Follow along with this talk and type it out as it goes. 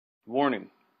Warning,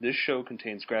 this show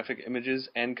contains graphic images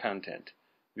and content.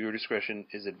 Viewer discretion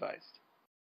is advised.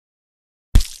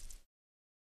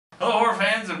 Hello horror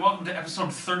fans and welcome to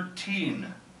episode 13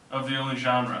 of The Only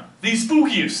Genre. The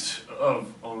spookiest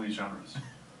of only genres.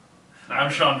 I'm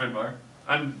Sean Vidmar.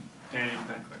 I'm Danny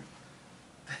Mecler.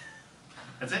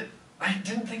 That's it? I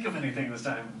didn't think of anything this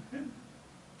time.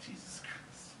 Jesus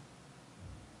Christ.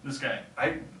 This guy.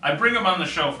 I bring him on the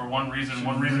show for one reason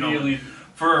Really? only.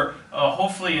 For a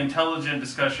hopefully intelligent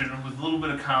discussion with a little bit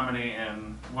of comedy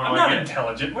and what I'm do I not get?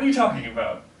 intelligent. What are you talking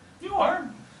about? You are.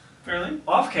 Fairly.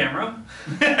 Off camera.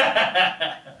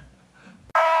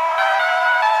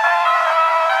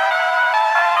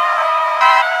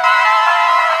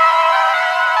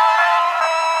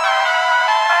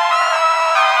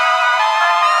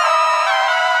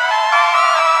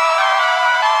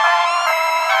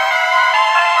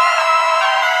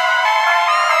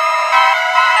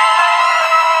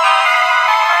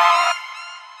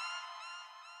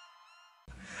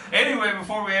 Anyway,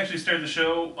 before we actually start the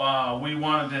show, we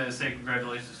wanted to say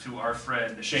congratulations to our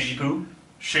friend Shady Poo.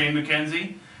 Shane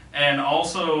McKenzie, and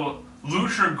also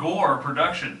Luchagore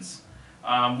Productions.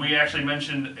 We actually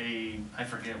mentioned I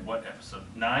forget what episode,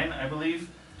 9, I believe.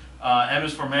 M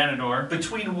is for Manador.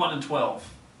 Between 1 and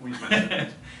 12, we've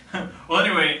mentioned. Well,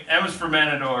 anyway, M is for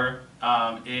Manador.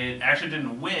 It actually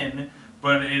didn't win,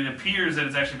 but it appears that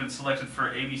it's actually been selected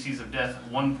for ABCs of Death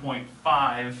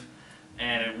 1.5.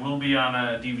 And it will be on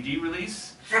a DVD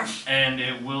release, and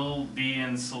it will be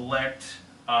in select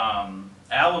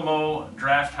Alamo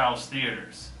Drafthouse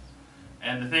theaters.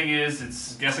 And the thing is,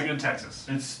 it's Guessing in Texas.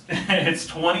 it's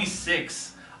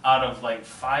 26 out of like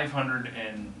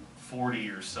 540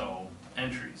 or so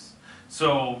entries.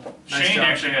 So Nice Shane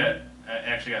job,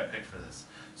 actually got picked for this.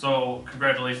 So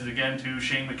congratulations again to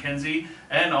Shane McKenzie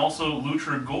and also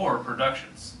Luchagore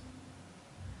Productions.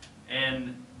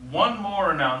 And one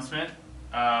more announcement.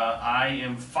 I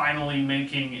am finally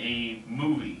making a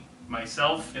movie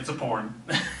myself. It's a porn.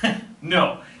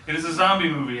 No, it is a zombie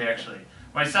movie actually.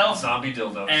 Myself, Zombie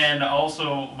dildos. and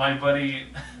also my buddy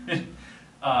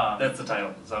That's the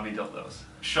title. Zombie dildos.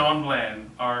 Sean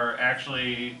Bland are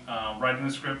actually writing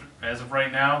the script as of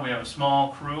right now. We have a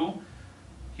small crew.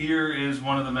 Here is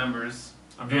one of the members.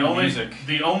 I'm doing music.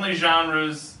 The Only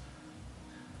Genre's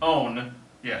own.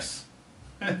 Yes.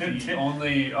 The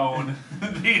only own.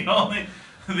 the only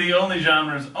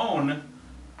Genre's own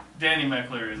Danny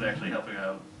Mecler is actually helping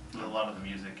out with a lot of the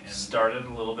music. And Started a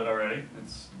little bit already.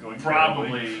 It's going you're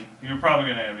probably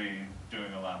gonna be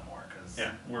doing a lot more because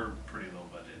we're pretty low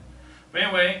budget. But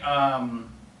anyway, so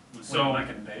I'm not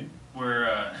getting paid.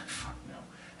 we're fuck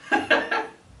no.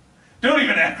 Don't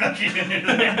even act like you didn't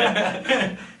do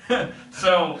that.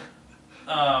 So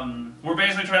we're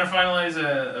basically trying to finalize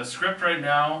a script right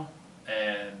now.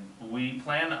 And we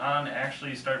plan on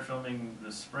actually start filming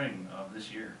the spring of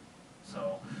this year.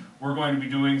 So we're going to be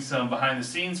doing some behind the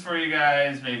scenes for you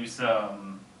guys, maybe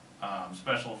some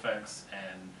special effects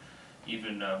and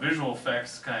even visual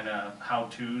effects kind of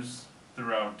how-tos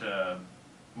throughout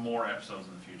more episodes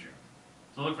in the future.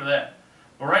 So look for that.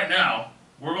 But right now,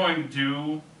 we're going to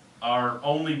do our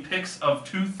only picks of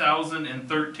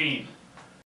 2013.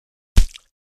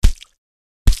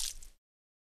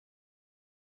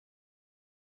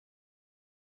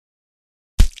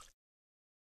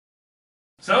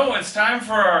 So it's time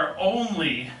for our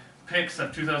only picks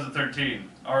of 2013.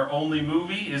 Our only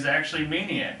movie is actually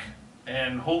Maniac.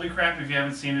 And holy crap, if you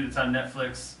haven't seen it, it's on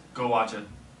Netflix. Go watch it.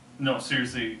 No,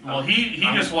 seriously. Well, he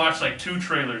just watched like 2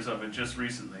 trailers of it just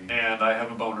recently. And I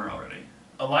have a boner already.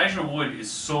 Elijah Wood is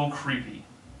so creepy.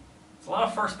 It's a lot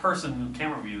of first-person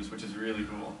camera views, which is really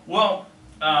cool. Well,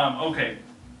 okay.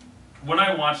 When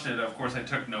I watched it, of course, I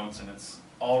took notes, and it's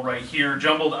all right here,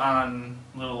 jumbled on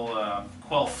little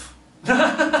Quelf.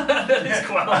 That is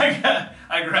cool.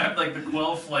 I grabbed like the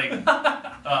Quelf, like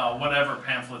whatever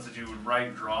pamphlets that you would write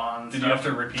and draw on. Did you have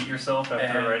to repeat yourself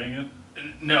after writing it?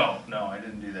 No, I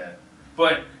didn't do that.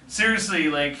 But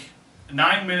seriously, like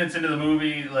 9 minutes into the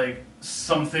movie, like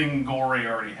something gory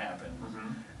already happened,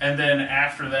 and then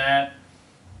after that,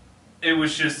 it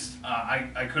was just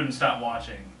I couldn't stop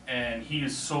watching. And he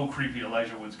is so creepy.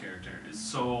 Elijah Wood's character is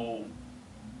so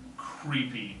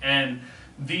creepy, and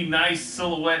the nice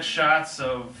silhouette shots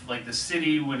of like the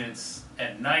city when it's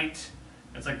at night.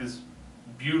 It's like this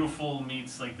beautiful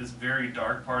meets like this very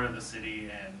dark part of the city,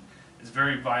 and it's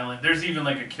very violent. There's even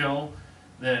like a kill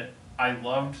that I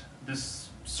loved. This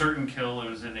certain kill, it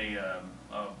was in a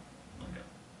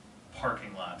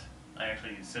parking lot. I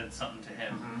actually said something to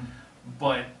him,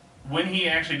 but when he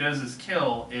actually does his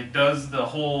kill, it does the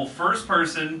whole first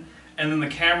person and then the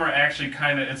camera actually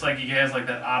kind of, it's like he has like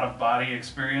that out-of-body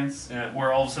experience,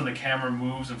 where all of a sudden the camera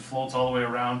moves and floats all the way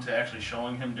around to actually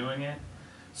showing him doing it.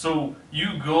 So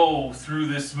you go through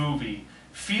this movie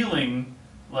feeling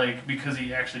like, because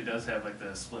he actually does have like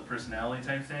the split personality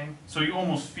type thing, so you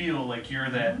almost feel like you're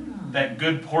that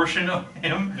good portion of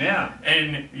him. Yeah.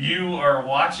 And you are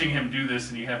watching him do this,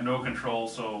 and you have no control.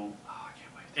 So I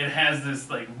can't wait. it has this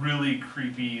like really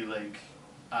creepy, like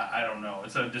I don't know.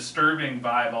 It's a disturbing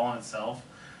vibe all in itself,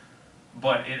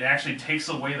 but it actually takes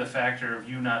away the factor of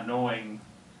you not knowing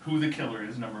who the killer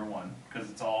is. Number one, because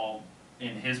it's all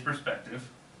in his perspective.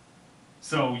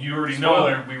 So you already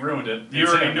Spoiler, we ruined it. You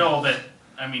already know that.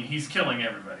 I mean, he's killing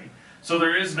everybody. So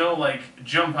there is no, like,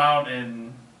 jump out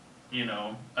and, you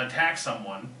know, attack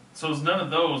someone. So it's none of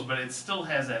those, but it still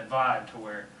has that vibe to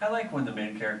where... I like when the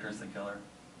main character is the killer.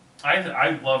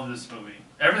 I love this movie.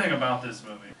 Everything about this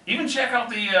movie. Even check out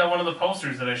the one of the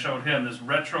posters that I showed him, this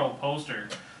retro poster.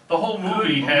 The whole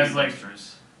movie has, like...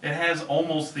 It has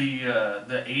almost the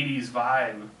 80s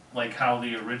vibe, like how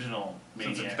the original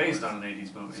Maniac Since it's based was. on an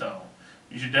 80s movie. So,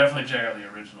 you should definitely check out the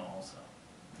original also.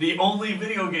 The only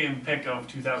video game pick of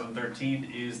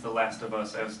 2013 is The Last of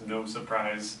Us, as no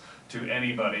surprise to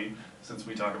anybody, since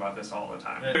we talk about this all the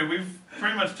time. We've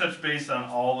pretty much touched base on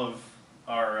all of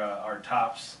our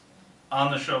tops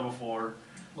on the show before.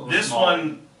 This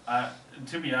one,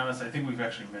 to be honest, I think we've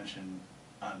actually mentioned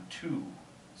on 2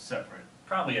 separate.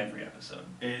 Probably every episode.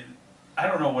 I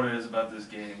don't know what it is about this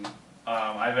game.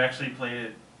 I've actually played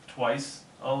it twice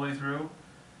all the way through.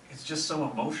 It's just so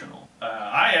emotional.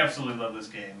 I absolutely love this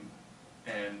game,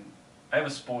 and I have a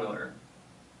spoiler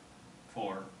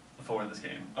for this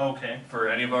game. Okay. For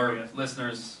any of our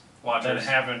listeners, watchers. That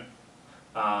haven't,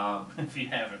 if you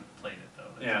haven't played it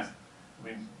though. Yeah. I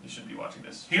mean, you should be watching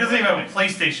this. He doesn't even have a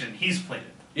PlayStation. He's played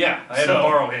it. Yeah, I had to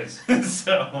borrow his.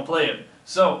 So play it.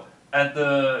 So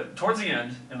towards the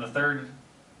end, in the third,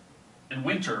 in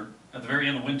winter, at the very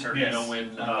end of winter, yes, you know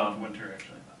when I love winter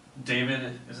actually.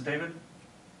 David, is it David?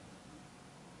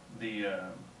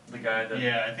 The guy that...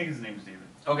 Yeah, I think his name's David.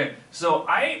 Okay, so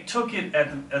I took it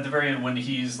at the very end when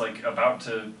he's like about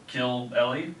to kill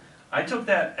Ellie. I took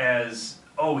that as,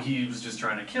 oh, he was just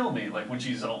trying to kill me. Like when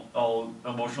she's all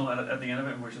emotional at the end of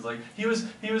it, where she's like, he was.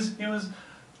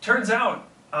 Turns out,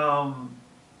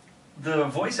 the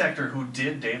voice actor who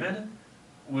did David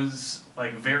was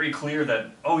like very clear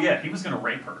that, oh yeah, he was gonna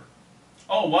rape her.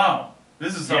 Oh wow,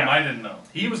 this is something I didn't know.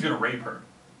 He was gonna rape her.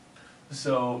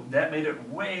 So that made it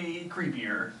way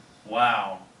creepier.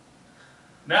 Wow.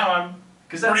 Now I'm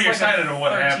pretty like excited about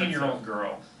what happens. 13-year-old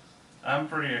girl. I'm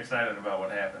pretty excited about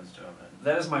what happens to him.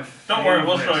 That is my favorite. Don't worry,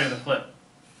 we'll show you the clip.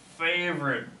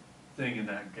 Favorite thing in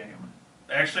that game.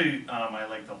 Actually, I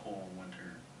like the whole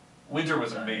winter. Winter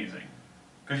was amazing.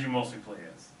 Because you mostly play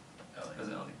as Ellie. As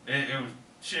Ellie. It was,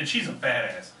 and she's a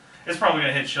badass. It's probably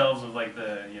gonna hit shelves with like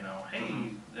the,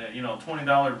 hey,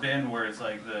 $20 bin where it's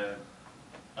like the,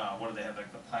 what do they have,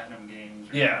 like the platinum games?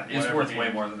 Or Yeah, it's worth games.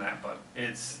 way more than that, but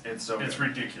it's so it's good.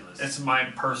 ridiculous. It's my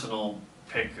personal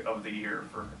pick of the year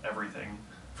for everything.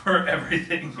 For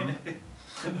everything.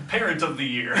 Parent of the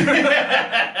year.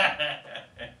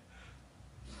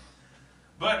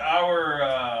 But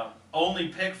our only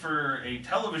pick for a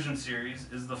television series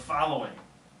is the following.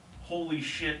 Holy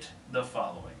shit, the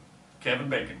following. Kevin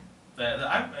Bacon.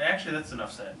 Actually, that's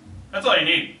enough said. That's all you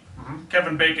need. Mm-hmm.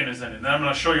 Kevin Bacon is in it. And then I'm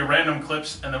going to show you random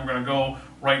clips, and then we're going to go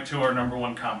right to our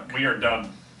 #1 comic. We are done.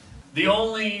 The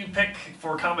only pick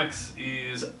for comics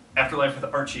is Afterlife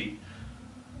with Archie,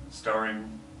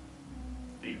 starring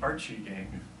the Archie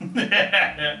gang.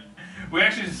 We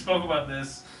actually spoke about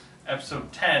this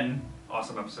episode 10.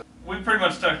 Awesome episode. We pretty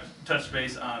much touched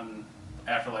base on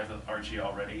Afterlife with Archie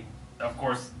already. Of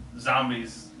course,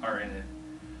 zombies are in it.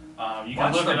 You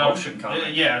can look the it up. motion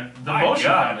comic. Yeah, the My motion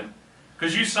God. comic.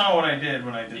 Because you saw what I did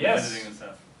when I did the editing and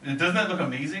stuff. Doesn't that look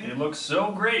amazing? It looks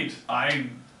so great. I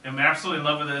am absolutely in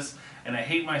love with this, and I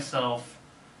hate myself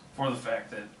for the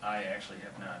fact that I actually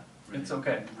have not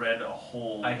really read a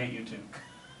whole... I hate you too.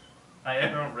 I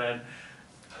haven't read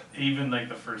even like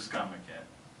the first comic yet,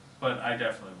 but I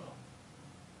definitely will.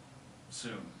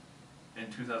 Soon.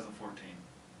 In 2014.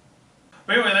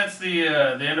 But anyway, that's the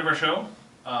end of our show.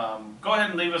 Go ahead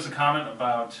and leave us a comment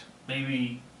about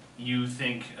maybe you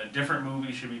think a different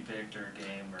movie should be picked, or a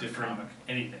game, or different a comic,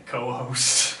 anything.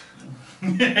 Co-host.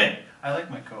 I like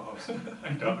my co-host. I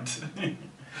don't.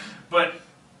 But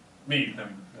me.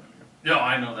 No,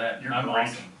 I know that. You're I'm great.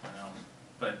 awesome. I know.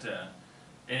 But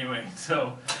anyway,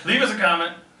 so leave us a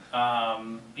comment.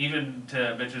 Even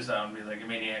to bitch us out and be like,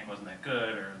 Maniac wasn't that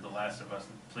good, or The Last of Us.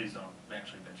 Please don't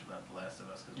actually bitch about The Last of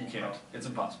Us. You can't. It's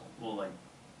impossible. We'll like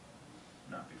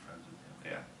not be friends with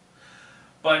Yeah.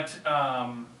 But,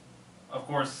 of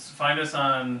course, find us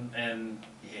on, and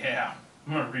yeah,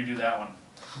 I'm going to redo that one.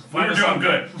 We were doing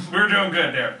good. We were doing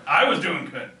good there. I was doing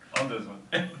good. On this one.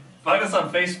 Find us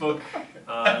on Facebook.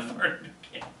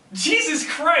 Jesus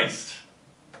Christ!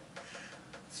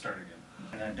 Start again.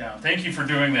 And then down. Thank you for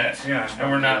doing that. Yeah.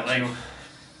 And we're not, like,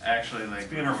 actually, like...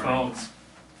 Be on our phones.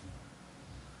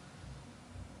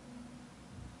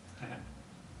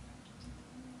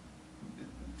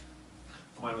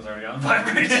 Mine was already on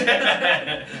vibrate.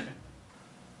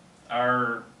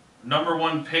 Our number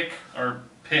one pick, our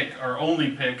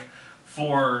only pick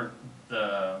for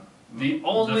the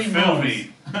only films,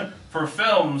 movie for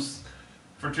films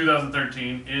for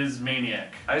 2013 is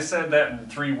Maniac. I said that in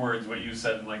 3 words, what you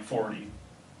said in like 40.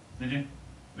 Did you?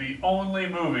 The only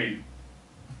movie.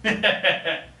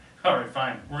 All right,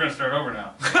 fine. We're gonna start over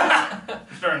now.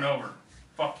 We're starting over.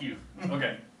 Fuck you.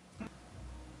 Okay. Why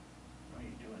are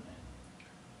you doing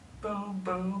that? Boom,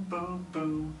 boom, boom,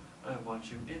 boom. I want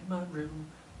you in my room,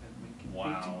 and we can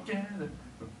Wow. be together.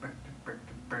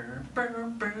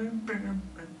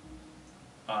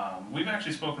 We've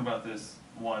actually spoken about this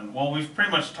one. Well, we've pretty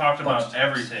much talked about Bunch of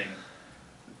times. everything.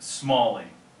 Smalley.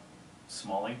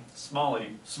 Smalley.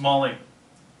 Schmally.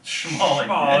 Schmally.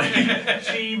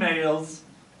 Gmails.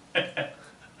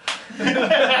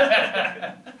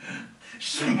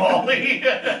 Schmally.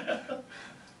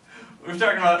 We're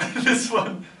talking about this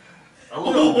one. A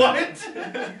little What?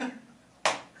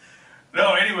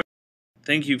 No, anyway.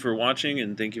 Thank you for watching,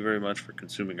 and thank you very much for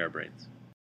consuming our brains.